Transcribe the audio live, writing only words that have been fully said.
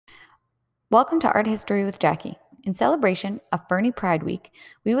Welcome to Art History with Jackie. In celebration of Fernie Pride Week,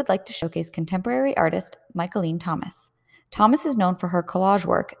 we would like to showcase contemporary artist Mickalene Thomas. Thomas is known for her collage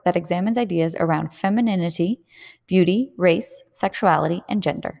work that examines ideas around femininity, beauty, race, sexuality, and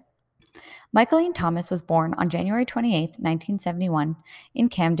gender. Mickalene Thomas was born on January 28, 1971, in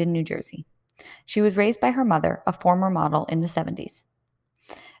Camden, New Jersey. She was raised by her mother, a former model in the 70s.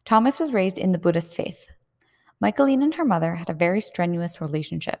 Thomas was raised in the Buddhist faith. Mickalene and her mother had a very strenuous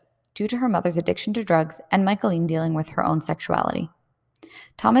relationship due to her mother's addiction to drugs and Mickalene dealing with her own sexuality.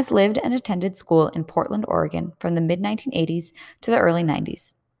 Thomas lived and attended school in Portland, Oregon from the mid-1980s to the early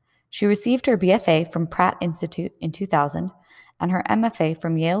 90s. She received her BFA from Pratt Institute in 2000 and her MFA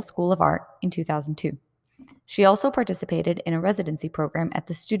from Yale School of Art in 2002. She also participated in a residency program at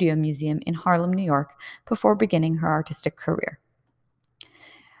the Studio Museum in Harlem, New York, before beginning her artistic career.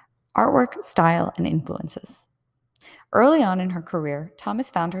 Artwork, style, and influences. Early on in her career, Thomas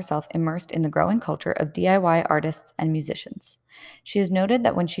found herself immersed in the growing culture of DIY artists and musicians. She has noted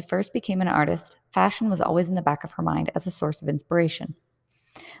that when she first became an artist, fashion was always in the back of her mind as a source of inspiration.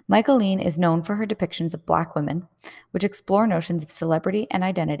 Mickalene is known for her depictions of Black women, which explore notions of celebrity and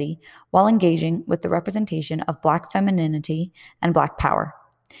identity while engaging with the representation of Black femininity and Black power.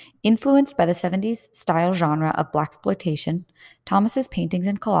 Influenced by the 70s style genre of blaxploitation, Thomas's paintings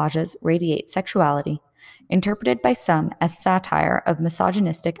and collages radiate sexuality, interpreted by some as satire of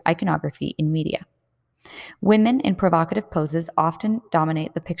misogynistic iconography in media. Women in provocative poses often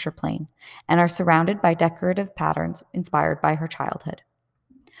dominate the picture plane and are surrounded by decorative patterns inspired by her childhood.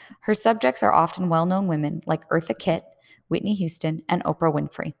 Her subjects are often well-known women like Eartha Kitt, Whitney Houston, and Oprah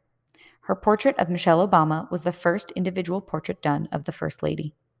Winfrey. Her portrait of Michelle Obama was the first individual portrait done of the First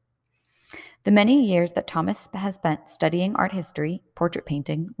Lady. The many years that Thomas has spent studying art history, portrait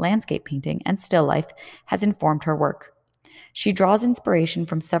painting, landscape painting, and still life has informed her work. She draws inspiration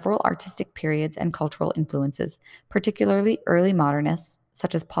from several artistic periods and cultural influences, particularly early modernists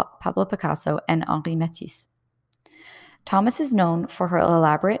such as Pablo Picasso and Henri Matisse. Thomas is known for her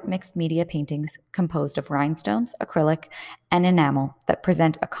elaborate mixed media paintings composed of rhinestones, acrylic, and enamel that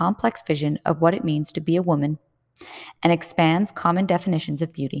present a complex vision of what it means to be a woman and expands common definitions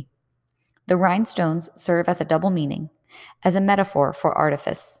of beauty. The rhinestones serve as a double meaning, as a metaphor for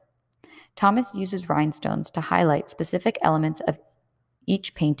artifice. Thomas uses rhinestones to highlight specific elements of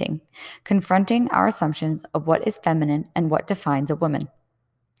each painting, confronting our assumptions of what is feminine and what defines a woman,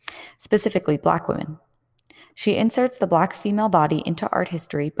 specifically Black women. She inserts the Black female body into art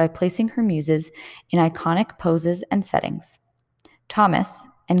history by placing her muses in iconic poses and settings. Thomas,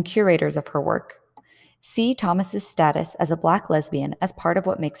 and curators of her work, see Thomas's status as a Black lesbian as part of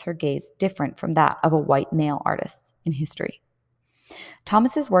what makes her gaze different from that of a white male artist in history.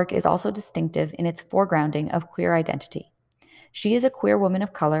 Thomas's work is also distinctive in its foregrounding of queer identity. She is a queer woman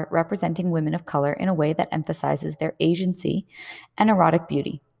of color representing women of color in a way that emphasizes their agency and erotic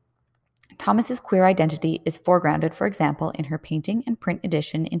beauty. Thomas's queer identity is foregrounded, for example, in her painting and print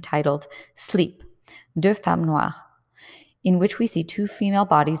edition entitled Sleep, Deux Femmes Noires, in which we see two female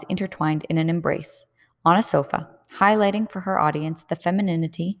bodies intertwined in an embrace on a sofa, highlighting for her audience the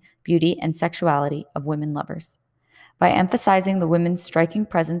femininity, beauty, and sexuality of women lovers. By emphasizing the women's striking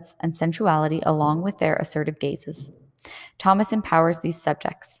presence and sensuality along with their assertive gazes, Thomas empowers these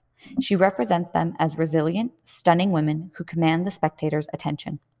subjects. She represents them as resilient, stunning women who command the spectator's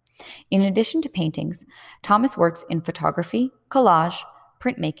attention. In addition to paintings, Thomas works in photography, collage,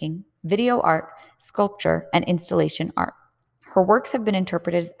 printmaking, video art, sculpture, and installation art. Her works have been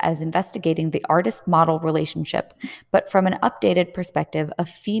interpreted as investigating the artist-model relationship, but from an updated perspective of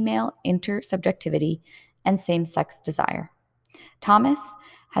female intersubjectivity and same-sex desire. Thomas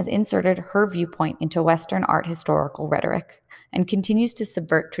has inserted her viewpoint into Western art historical rhetoric and continues to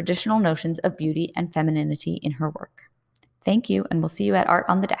subvert traditional notions of beauty and femininity in her work. Thank you, and we'll see you at Art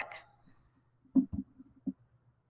on the Deck.